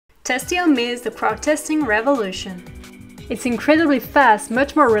Testeum is the crowd testing revolution. It's incredibly fast,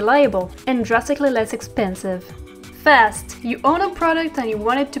 much more reliable, and drastically less expensive. Fast! You own a product and you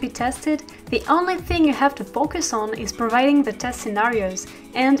want it to be tested, the only thing you have to focus on is providing the test scenarios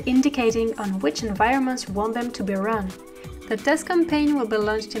and indicating on which environments you want them to be run. The test campaign will be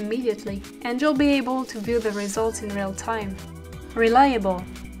launched immediately, and you'll be able to view the results in real time. Reliable.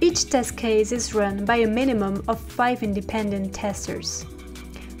 Each test case is run by a minimum of 5 independent testers.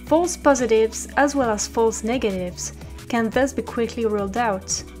 False positives as well as false negatives can thus be quickly ruled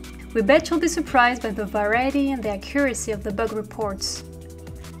out. We bet you'll be surprised by the variety and the accuracy of the bug reports.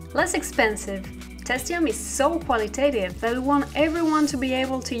 Less expensive. Testeum is so qualitative that we want everyone to be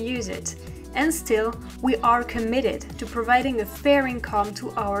able to use it. And still, we are committed to providing a fair income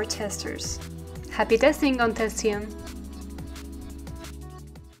to our testers. Happy testing on Testeum!